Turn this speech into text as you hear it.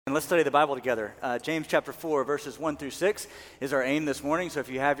And let's study the Bible together. James chapter 4, verses 1 through 6 is our aim this morning. So if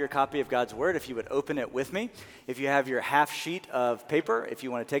you have your copy of God's Word, if you would open it with me. If you have your half sheet of paper, if you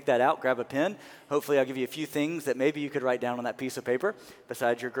want to take that out, grab a pen. Hopefully I'll give you a few things that maybe you could write down on that piece of paper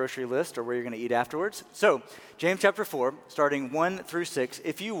besides your grocery list or where you're going to eat afterwards. So James chapter 4, starting 1 through 6.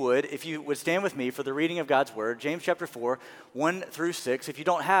 If you would stand with me for the reading of God's Word. James chapter 4, 1 through 6. If you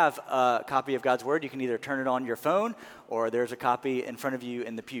don't have a copy of God's Word, you can either turn it on your phone or there's a copy in front of you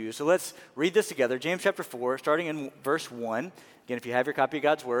in the pew. So let's read this together. James chapter 4, starting in verse 1. Again, if you have your copy of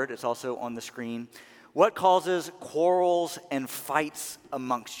God's Word, it's also on the screen. What causes quarrels and fights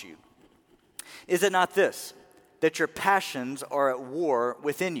amongst you? Is it not this, that your passions are at war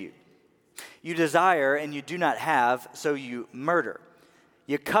within you? You desire and you do not have, so you murder.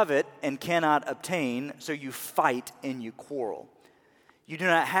 You covet and cannot obtain, so you fight and you quarrel. You do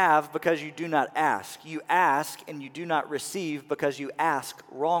not have because you do not ask. You ask and you do not receive because you ask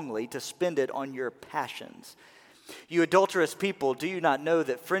wrongly to spend it on your passions. You adulterous people, do you not know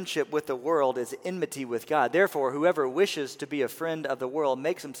that friendship with the world is enmity with God? Therefore, whoever wishes to be a friend of the world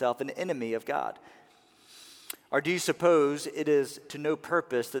makes himself an enemy of God. Or do you suppose it is to no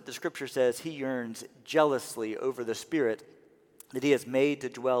purpose that the Scripture says he yearns jealously over the Spirit that he has made to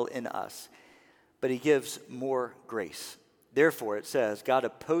dwell in us, but he gives more grace? Therefore, it says, God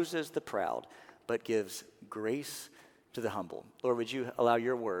opposes the proud, but gives grace to the humble. Lord, would you allow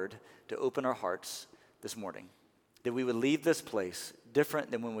your word to open our hearts this morning, that we would leave this place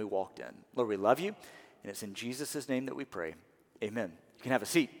different than when we walked in. Lord, we love you, and it's in Jesus' name that we pray. Amen. You can have a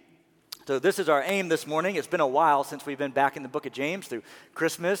seat. So this is our aim this morning. It's been a while since we've been back in the book of James through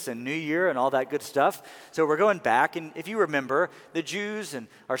Christmas and New Year and all that good stuff. So we're going back, and if you remember, the Jews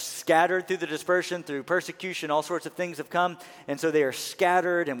are scattered through the dispersion, through persecution, all sorts of things have come, and so they are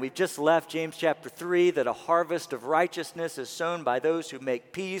scattered, and we've just left James chapter 3, that a harvest of righteousness is sown by those who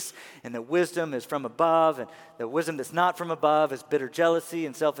make peace, and that wisdom is from above, and the wisdom that's not from above is bitter jealousy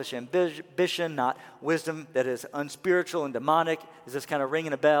and selfish ambition, not wisdom that is unspiritual and demonic. Is this kind of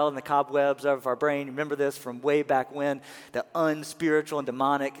ringing a bell in the cobwebs of our brain? Remember this from way back when, the unspiritual and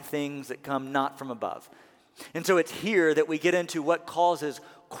demonic things that come not from above. And so it's here that we get into what causes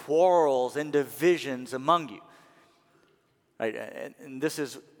quarrels and divisions among you. Right? And this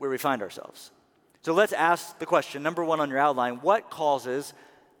is where we find ourselves. So let's ask the question, number one on your outline, what causes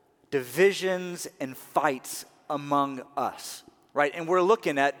divisions and fights among us? Right? And we're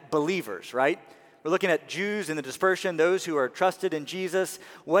looking at believers, right? We're looking at Jews in the dispersion, those who are trusted in Jesus.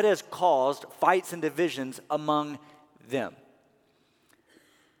 What has caused fights and divisions among them?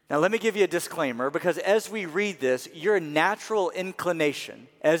 Now, let me give you a disclaimer, because as we read this, your natural inclination,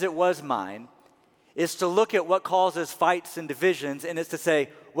 as it was mine, is to look at what causes fights and divisions, and it's to say,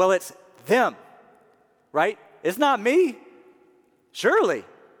 well, it's them, right? It's not me. Surely.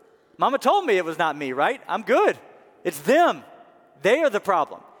 Mama told me it was not me, right? I'm good. It's them. They are the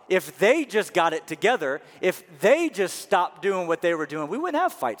problem. If they just got it together, if they just stopped doing what they were doing, we wouldn't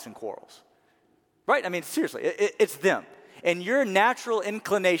have fights and quarrels, right? I mean, seriously, it's them. And your natural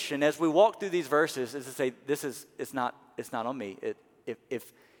inclination as we walk through these verses is to say, it's not on me.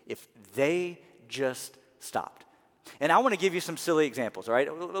 If they just stopped. And I want to give you some silly examples, all right?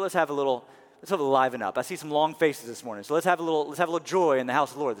 Let's have a little liven up. I see some long faces this morning, so let's have a little joy in the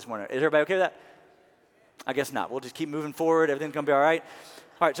house of the Lord this morning. Is everybody okay with that? I guess not. We'll just keep moving forward. Everything's going to be all right.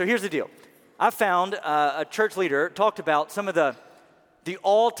 All right, so here's the deal. I found a church leader talked about some of the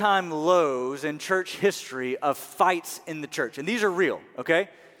all-time lows in church history of fights in the church. And these are real, okay?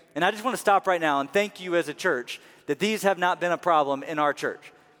 And I just want to stop right now and thank you as a church that these have not been a problem in our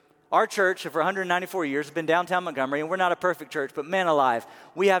church. Our church, for 194 years, has been downtown Montgomery, and we're not a perfect church, but man alive,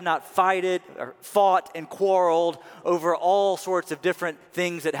 we have not fought and quarreled over all sorts of different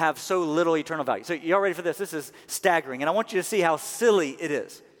things that have so little eternal value. So you all ready for this? This is staggering, and I want you to see how silly it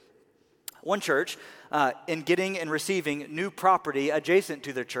is. One church, in getting and receiving new property adjacent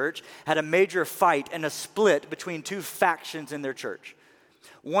to their church, had a major fight and a split between two factions in their church.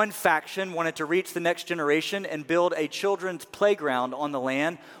 One faction wanted to reach the next generation and build a children's playground on the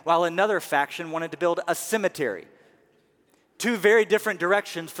land, while another faction wanted to build a cemetery. Two very different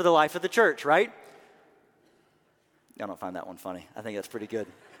directions for the life of the church, right? Y'all don't find that one funny. I think that's pretty good.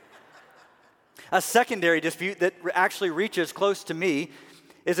 A secondary dispute that actually reaches close to me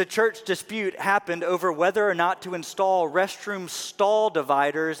is a church dispute happened over whether or not to install restroom stall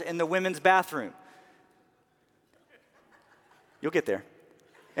dividers in the women's bathroom. You'll get there.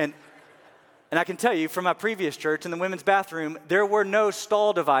 And I can tell you from my previous church in the women's bathroom, there were no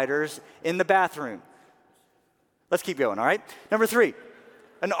stall dividers in the bathroom. Let's keep going, all right? Number 3,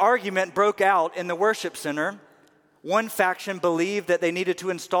 an argument broke out in the worship center One faction believed that they needed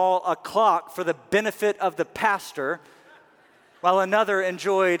to install a clock for the benefit of the pastor, while another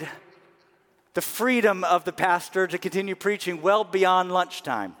enjoyed the freedom of the pastor to continue preaching well beyond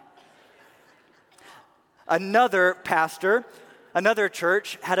lunchtime. Another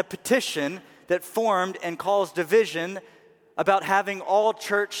church had a petition that formed and caused division about having all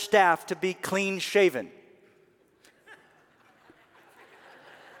church staff to be clean-shaven.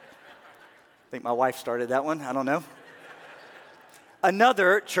 I think my wife started that one, I don't know.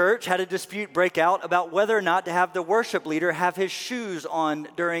 Another church had a dispute break out about whether or not to have the worship leader have his shoes on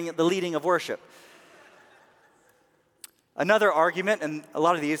during the leading of worship. Another argument, and a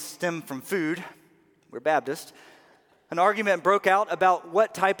lot of these stem from food, we're Baptist, an argument broke out about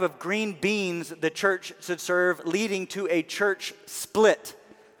what type of green beans the church should serve, leading to a church split.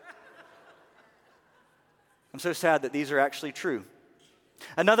 I'm so sad that these are actually true.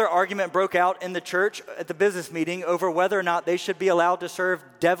 Another argument broke out in the church at the business meeting over whether or not they should be allowed to serve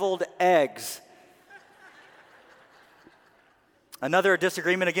deviled eggs. Another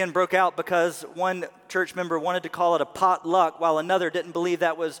disagreement again broke out because one church member wanted to call it a potluck while another didn't believe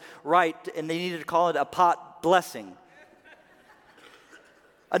that was right and they needed to call it a pot blessing.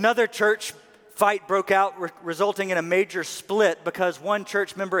 Another church fight broke out resulting in a major split because one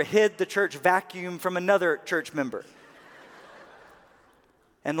church member hid the church vacuum from another church member.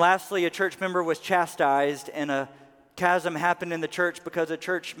 And lastly, a church member was chastised and a chasm happened in the church because a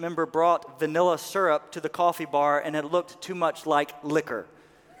church member brought vanilla syrup to the coffee bar and it looked too much like liquor.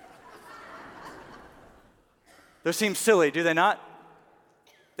 Those seem silly, do they not?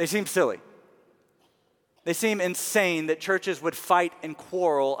 They seem silly. They seem insane that churches would fight and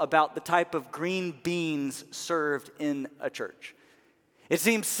quarrel about the type of green beans served in a church. It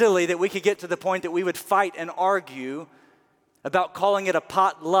seems silly that we could get to the point that we would fight and argue about calling it a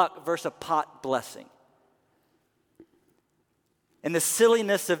potluck versus a pot blessing. And the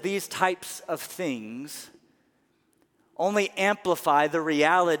silliness of these types of things only amplify the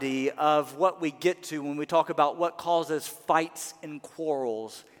reality of what we get to when we talk about what causes fights and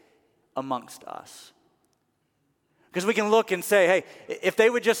quarrels amongst us. Because we can look and say, hey, if they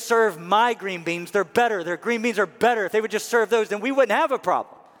would just serve my green beans, they're better. Their green beans are better. If they would just serve those, then we wouldn't have a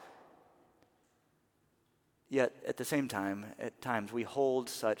problem. Yet, at the same time, at times, we hold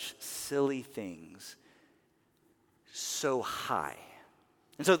such silly things so high.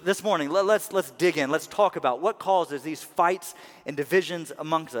 And so this morning, let's dig in. Let's talk about what causes these fights and divisions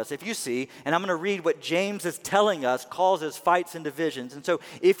amongst us. If you see, and I'm going to read what James is telling us causes fights and divisions. And so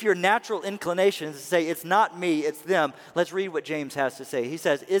if your natural inclination is to say, it's not me, it's them, let's read what James has to say. He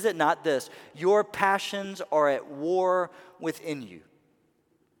says, is it not this? Your passions are at war within you.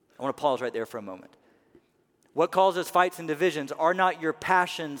 I want to pause right there for a moment. What causes fights and divisions are not your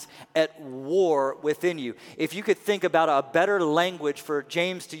passions at war within you. If you could think about a better language for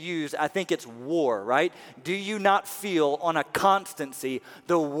James to use, I think it's war, right? Do you not feel on a constancy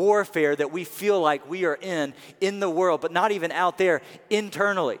the warfare that we feel like we are in the world, but not even out there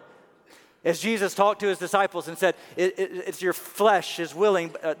internally? As Jesus talked to his disciples and said, it's your flesh is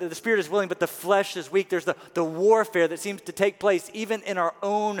willing, the spirit is willing, but the flesh is weak. There's the warfare that seems to take place even in our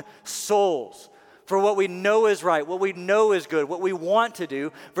own souls. For what we know is right, what we know is good, what we want to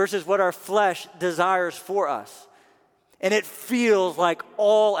do versus what our flesh desires for us. And it feels like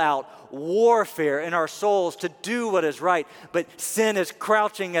all out warfare in our souls to do what is right, but sin is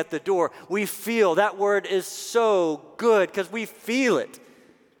crouching at the door. We feel, that word is so good because we feel it.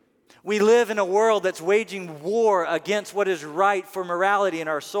 We live in a world that's waging war against what is right for morality in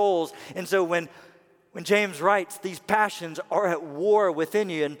our souls. And so when James writes, these passions are at war within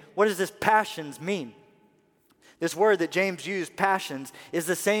you. And what does this passions mean? This word that James used, passions, is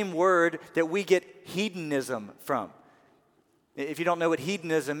the same word that we get hedonism from. If you don't know what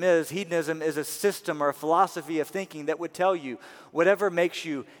hedonism is a system or a philosophy of thinking that would tell you whatever makes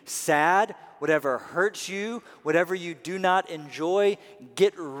you sad, whatever hurts you, whatever you do not enjoy,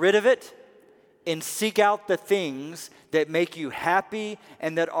 get rid of it and seek out the things that make you happy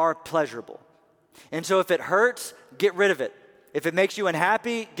and that are pleasurable. And so if it hurts, get rid of it. If it makes you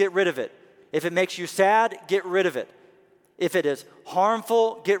unhappy, get rid of it. If it makes you sad, get rid of it. If it is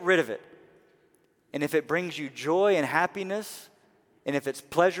harmful, get rid of it. And if it brings you joy and happiness, and if it's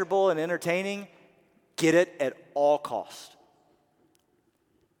pleasurable and entertaining, get it at all cost.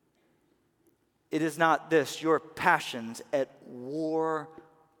 It is not this, your passions at war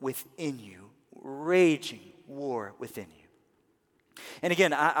within you, raging war within you. And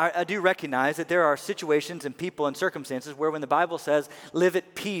again, I do recognize that there are situations and people and circumstances where when the Bible says, live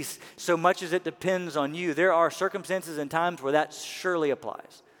at peace so much as it depends on you, there are circumstances and times where that surely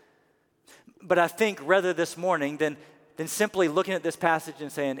applies. But I think rather this morning than simply looking at this passage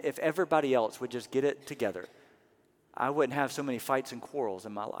and saying, if everybody else would just get it together, I wouldn't have so many fights and quarrels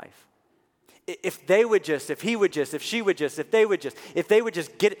in my life. If they would just, if he would just, if she would just, if they would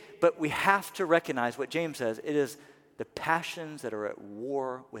just get it. But we have to recognize what James says. It is the passions that are at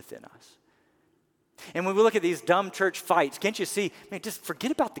war within us. And when we look at these dumb church fights, can't you see, man, just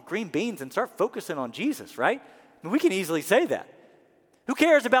forget about the green beans and start focusing on Jesus, right? I mean, we can easily say that. Who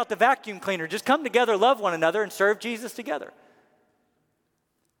cares about the vacuum cleaner? Just come together, love one another, and serve Jesus together.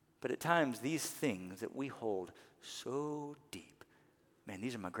 But at times, these things that we hold so deep, man,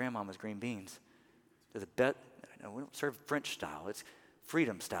 these are my grandmama's green beans. They're the best. No, we don't serve French style. It's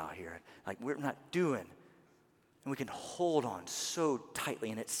freedom style here. Like, we're not doing. And we can hold on so tightly,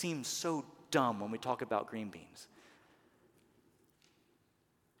 and it seems so dumb when we talk about green beans.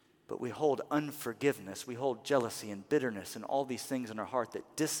 But we hold unforgiveness, we hold jealousy and bitterness and all these things in our heart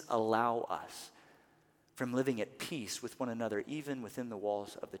that disallow us from living at peace with one another, even within the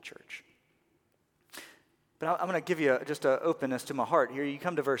walls of the church. But I'm going to give you just an openness to my heart here. You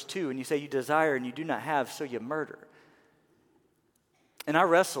come to verse 2 and you say, you desire and you do not have, so you murder. And I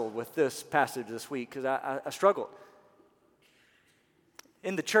wrestled with this passage this week because I struggled.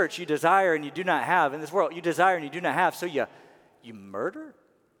 In the church, you desire and you do not have. In this world, you desire and you do not have, so you murder?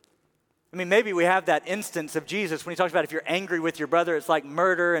 I mean, maybe we have that instance of Jesus when he talks about if you're angry with your brother, it's like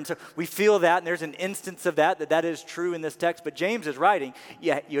murder. And so we feel that, and there's an instance of that is true in this text. But James is writing,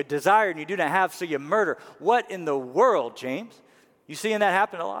 you desire and you do not have, so you murder. What in the world, James? You seeing that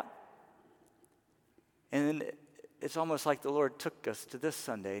happen a lot? And then it's almost like the Lord took us to this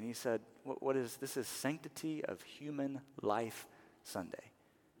Sunday, and he said, this is Sanctity of Human Life Sunday.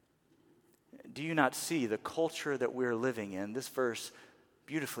 Do you not see the culture that we're living in? This verse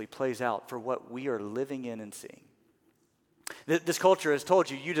beautifully plays out for what we are living in and seeing. This culture has told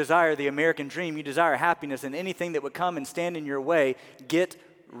you, you desire the American dream, you desire happiness, and anything that would come and stand in your way, get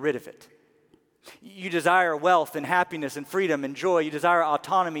rid of it. You desire wealth and happiness and freedom and joy. You desire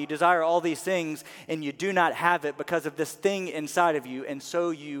autonomy. You desire all these things, and you do not have it because of this thing inside of you. And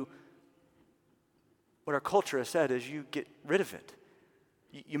so what our culture has said is you get rid of it.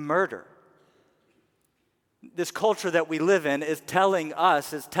 You murder. This culture that we live in is telling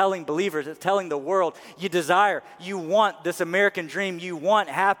us, is telling believers, is telling the world, you desire, you want this American dream, you want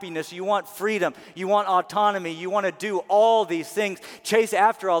happiness, you want freedom, you want autonomy, you want to do all these things, chase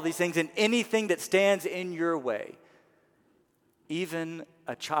after all these things, and anything that stands in your way, even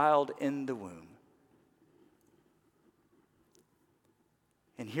a child in the womb.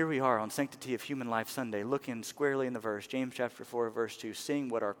 And here we are on Sanctity of Human Life Sunday, looking squarely in the verse, James chapter 4, verse 2, seeing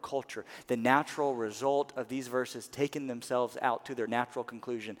what our culture, the natural result of these verses taking themselves out to their natural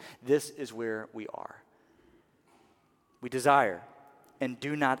conclusion. This is where we are. We desire and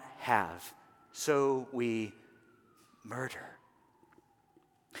do not have, so we murder.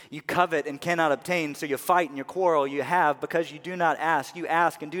 You covet and cannot obtain, so you fight and you quarrel. You have because you do not ask. You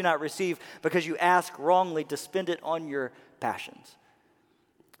ask and do not receive because you ask wrongly to spend it on your passions.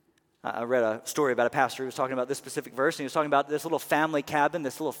 I read a story about a pastor who was talking about this specific verse, and he was talking about this little family cabin,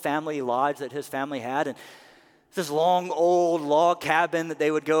 this little family lodge that his family had, and this long, old log cabin that they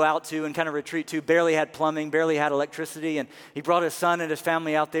would go out to and kind of retreat to, barely had plumbing, barely had electricity, and he brought his son and his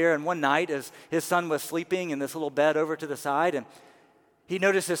family out there, and one night as his son was sleeping in this little bed over to the side, and he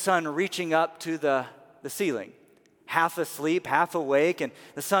noticed his son reaching up to the ceiling, half asleep, half awake, and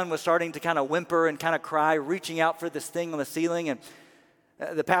the son was starting to kind of whimper and kind of cry, reaching out for this thing on the ceiling, and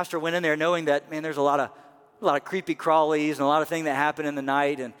the pastor went in there knowing that, man, there's a lot of creepy crawlies and a lot of things that happen in the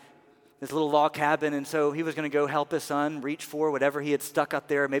night and this little log cabin. And so he was going to go help his son reach for whatever he had stuck up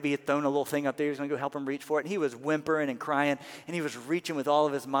there. Maybe he had thrown a little thing up there. He was going to go help him reach for it. And he was whimpering and crying. And he was reaching with all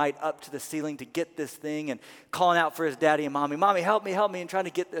of his might up to the ceiling to get this thing and calling out for his daddy and mommy. Mommy, help me, and trying to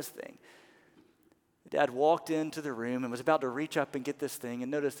get this thing. Dad walked into the room and was about to reach up and get this thing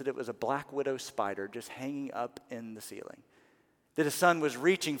and noticed that it was a black widow spider just hanging up in the ceiling that his son was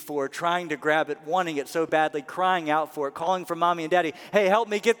reaching for, trying to grab it, wanting it so badly, crying out for it, calling for mommy and daddy, hey, help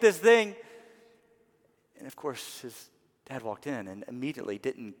me get this thing. And of course, his dad walked in and immediately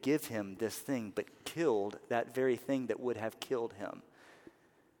didn't give him this thing, but killed that very thing that would have killed him.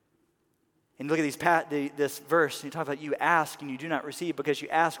 And look at this verse, and you talk about you ask and you do not receive because you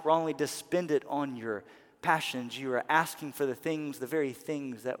ask wrongly to spend it on your passions. You are asking for the very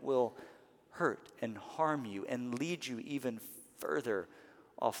things that will hurt and harm you and lead you even further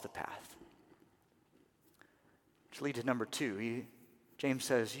off the path. Which leads to number 2. James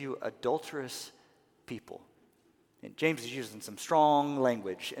says, you adulterous people. And James is using some strong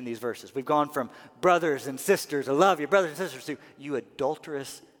language in these verses. We've gone from brothers and sisters, I love you, brothers and sisters, to you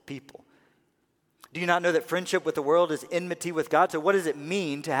adulterous people. Do you not know that friendship with the world is enmity with God? So what does it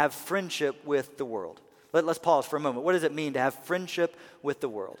mean to have friendship with the world? Let's pause for a moment. What does it mean to have friendship with the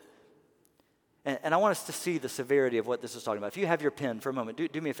world? And I want us to see the severity of what this is talking about. If you have your pen for a moment,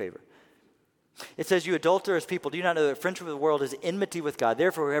 do me a favor. It says, you adulterous people, do you not know that friendship with the world is enmity with God?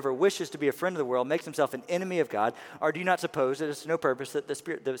 Therefore, whoever wishes to be a friend of the world makes himself an enemy of God. Or do you not suppose that it's to no purpose that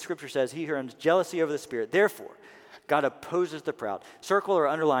the Scripture says he who earns jealousy over the Spirit? Therefore, God opposes the proud. Circle or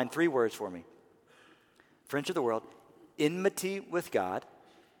underline 3 words for me. Friendship of the world, enmity with God,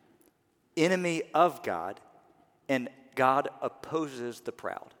 enemy of God, and God opposes the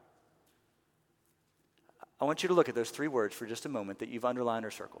proud. I want you to look at those 3 words for just a moment that you've underlined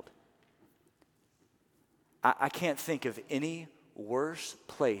or circled. I can't think of any worse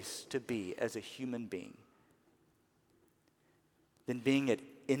place to be as a human being than being at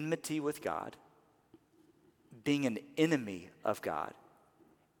enmity with God, being an enemy of God,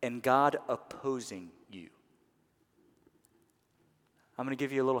 and God opposing you. I'm going to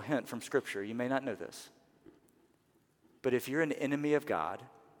give you a little hint from Scripture. You may not know this. But if you're an enemy of God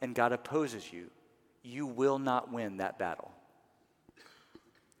and God opposes you, you will not win that battle.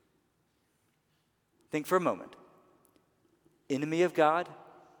 Think for a moment. Enemy of God,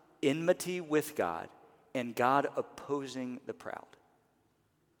 enmity with God, and God opposing the proud.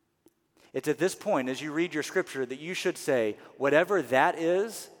 It's at this point, as you read your Scripture, that you should say, whatever that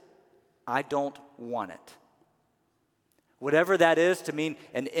is, I don't want it. Whatever that is, to mean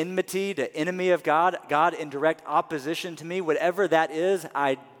an enmity, to enemy of God, God in direct opposition to me, whatever that is,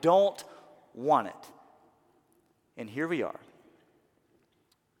 I don't want it. And here we are.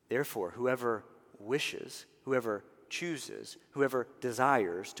 Therefore, whoever wishes, whoever chooses, whoever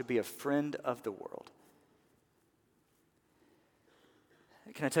desires to be a friend of the world.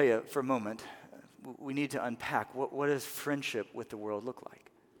 Can I tell you for a moment, we need to unpack what does friendship with the world look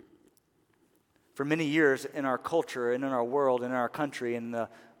like? For many years in our culture and in our world and in our country, in the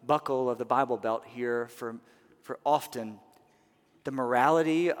buckle of the Bible Belt here, for often, the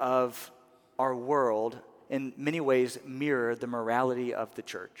morality of our world in many ways mirrored the morality of the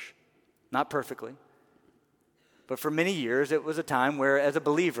church. Not perfectly, but for many years it was a time where, as a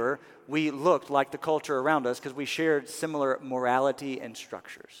believer, we looked like the culture around us because we shared similar morality and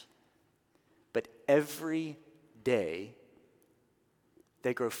structures. But every day,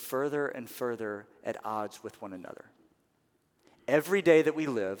 they grow further and further at odds with one another. Every day that we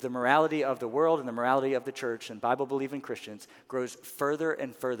live, the morality of the world and the morality of the church and Bible-believing Christians grows further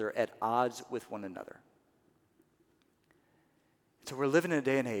and further at odds with one another. So we're living in a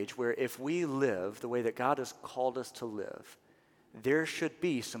day and age where if we live the way that God has called us to live, there should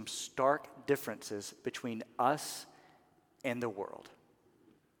be some stark differences between us and the world.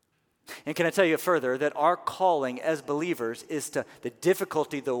 And can I tell you further that our calling as believers is to, the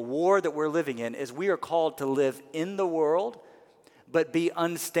difficulty, the war that we're living in, is we are called to live in the world, but be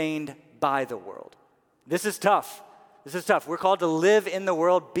unstained by the world. This is tough. This is tough. We're called to live in the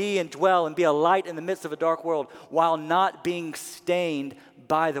world, be and dwell, and be a light in the midst of a dark world while not being stained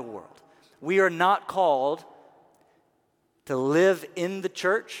by the world. We are not called to live in the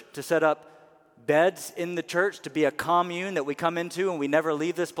church, to set up beds in the church, to be a commune that we come into and we never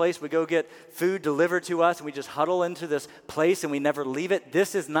leave this place. We go get food delivered to us and we just huddle into this place and we never leave it.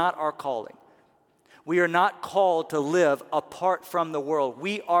 This is not our calling. We are not called to live apart from the world.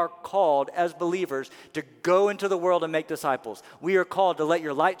 We are called as believers to go into the world and make disciples. We are called to let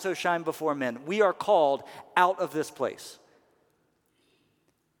your light so shine before men. We are called out of this place.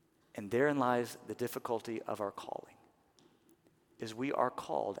 And therein lies the difficulty of our calling, is we are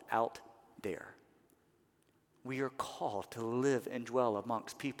called out there. We are called to live and dwell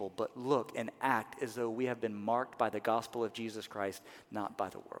amongst people, but look and act as though we have been marked by the gospel of Jesus Christ, not by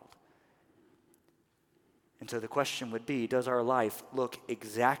the world. And so the question would be, does our life look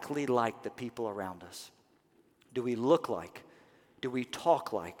exactly like the people around us? Do we look like? Do we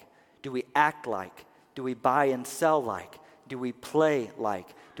talk like? Do we act like? Do we buy and sell like? Do we play like?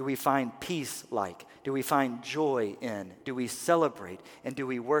 Do we find peace like? Do we find joy in? Do we celebrate? And do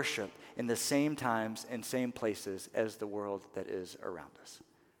we worship in the same times and same places as the world that is around us?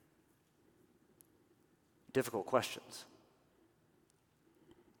 Difficult questions.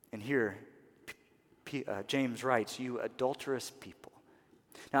 And here, James writes, you adulterous people.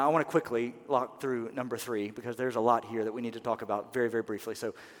 Now, I want to quickly walk through number 3 because there's a lot here that we need to talk about very, very briefly.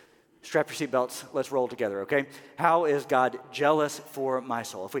 So strap your seatbelts. Let's roll together, okay? How is God jealous for my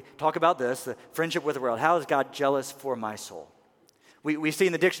soul? If we talk about this, the friendship with the world, how is God jealous for my soul? We see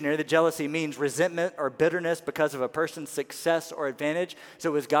in the dictionary that jealousy means resentment or bitterness because of a person's success or advantage.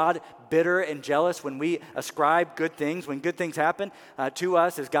 So is God bitter and jealous when we ascribe good things, when good things happen to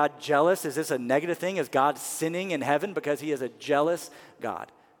us? Is God jealous? Is this a negative thing? Is God sinning in heaven because he is a jealous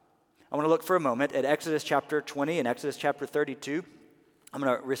God? I want to look for a moment at Exodus chapter 20 and Exodus chapter 32. I'm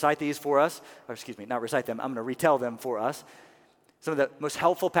going to recite these for us. Or excuse me, not recite them. I'm going to retell them for us. Some of the most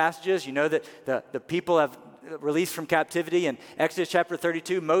helpful passages, you know that the people have released from captivity. In Exodus chapter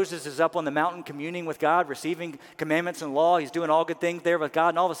 32, Moses is up on the mountain communing with God, receiving commandments and law. He's doing all good things there with God.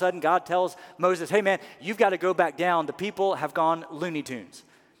 And all of a sudden, God tells Moses, hey man, you've got to go back down. The people have gone Looney Tunes.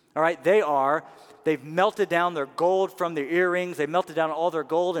 All right, they've melted down their gold from their earrings. They melted down all their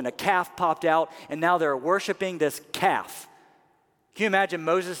gold and a calf popped out. And now they're worshiping this calf. Can you imagine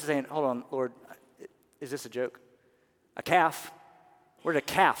Moses saying, hold on, Lord, is this a joke? A calf? Where did a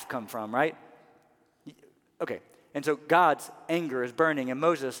calf come from, right? Okay, and so God's anger is burning, and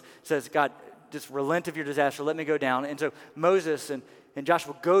Moses says, God, just relent of your disaster, let me go down. And so Moses and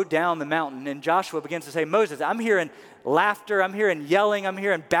Joshua go down the mountain, and Joshua begins to say, Moses, I'm hearing laughter, I'm hearing yelling, I'm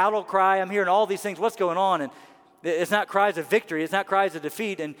hearing battle cry, I'm hearing all these things. What's going on? And it's not cries of victory, it's not cries of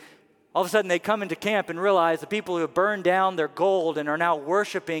defeat. And all of a sudden they come into camp and realize the people who have burned down their gold and are now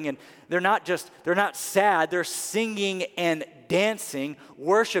worshiping, and they're not sad, they're singing and dancing,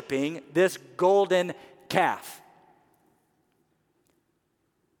 worshiping this golden calf.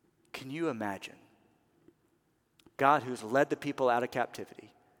 Can you imagine God, who's led the people out of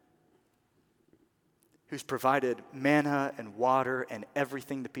captivity, who's provided manna and water and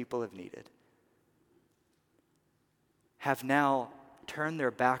everything the people have needed, have now turned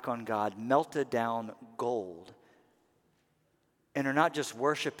their back on God, melted down gold, and are not just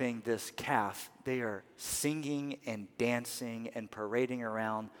worshiping this calf, they are singing and dancing and parading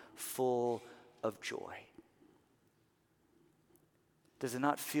around full of joy. Does it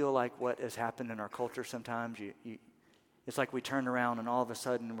not feel like what has happened in our culture sometimes? It's like we turn around and all of a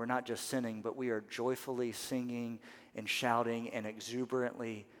sudden we're not just sinning, but we are joyfully singing and shouting and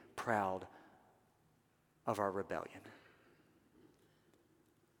exuberantly proud of our rebellion.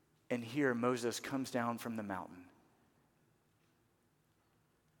 And here Moses comes down from the mountain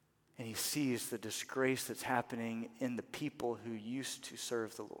and he sees the disgrace that's happening in the people who used to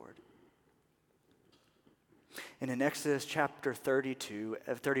serve the Lord. And in Exodus chapter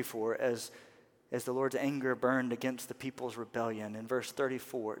 34, as the Lord's anger burned against the people's rebellion, in verse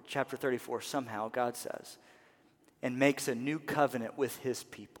 34, chapter 34, somehow God says, and makes a new covenant with his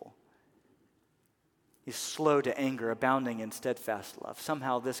people. He's slow to anger, abounding in steadfast love.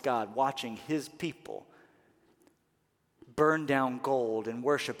 Somehow this God, watching his people burn down gold and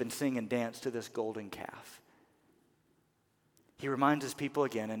worship and sing and dance to this golden calf. He reminds his people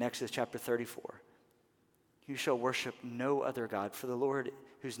again in Exodus chapter 34, you shall worship no other God, for the Lord,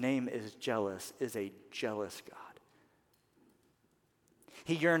 whose name is jealous, is a jealous God.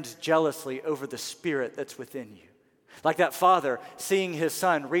 He yearns jealously over the spirit that's within you. Like that father seeing his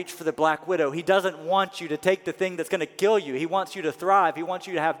son reach for the black widow. He doesn't want you to take the thing that's going to kill you. He wants you to thrive. He wants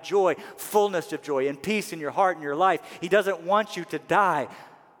you to have joy, fullness of joy, and peace in your heart and your life. He doesn't want you to die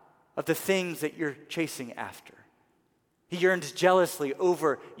of the things that you're chasing after. He yearns jealously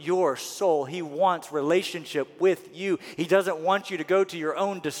over your soul. He wants relationship with you. He doesn't want you to go to your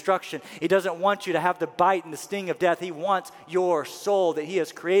own destruction. He doesn't want you to have the bite and the sting of death. He wants your soul that he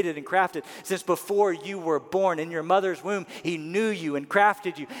has created and crafted since before you were born. In your mother's womb, he knew you and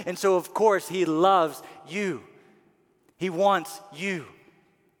crafted you. And so, of course, he loves you. He wants you.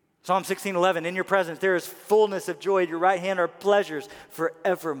 Psalm 16:11, in your presence there is fullness of joy. At your right hand are pleasures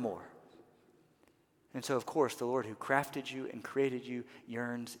forevermore. And so, of course, the Lord who crafted you and created you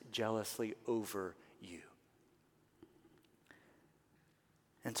yearns jealously over you.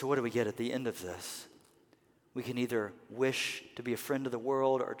 And so what do we get at the end of this? We can either wish to be a friend of the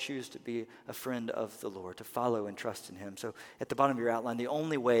world or choose to be a friend of the Lord, to follow and trust in him. So at the bottom of your outline, the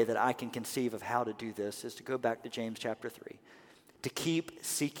only way that I can conceive of how to do this is to go back to James chapter 3, to keep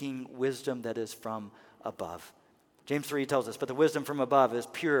seeking wisdom that is from above. James 3 tells us, but the wisdom from above is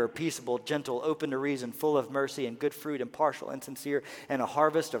pure, peaceable, gentle, open to reason, full of mercy and good fruit, impartial and sincere, and a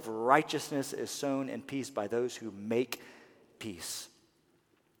harvest of righteousness is sown in peace by those who make peace.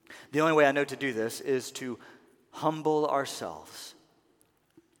 The only way I know to do this is to humble ourselves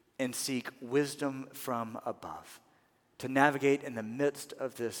and seek wisdom from above, to navigate in the midst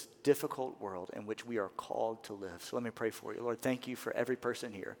of this difficult world in which we are called to live. So let me pray for you. Lord, thank you for every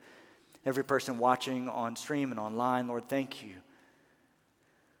person here. Every person watching on stream and online, Lord, thank you.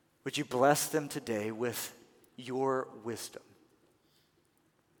 Would you bless them today with your wisdom?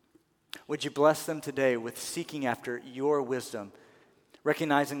 Would you bless them today with seeking after your wisdom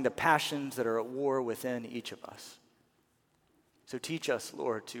recognizing the passions that are at war within each of us. So teach us,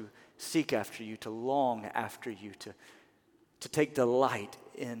 Lord, to seek after you, to long after you, to take delight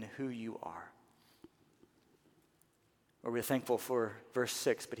in who you are. Lord, we're thankful for verse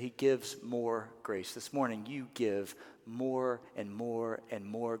 6, but he gives more grace. This morning, you give more and more and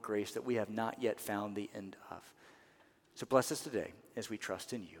more grace that we have not yet found the end of. So bless us today as we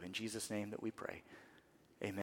trust in you. In Jesus' name that we pray.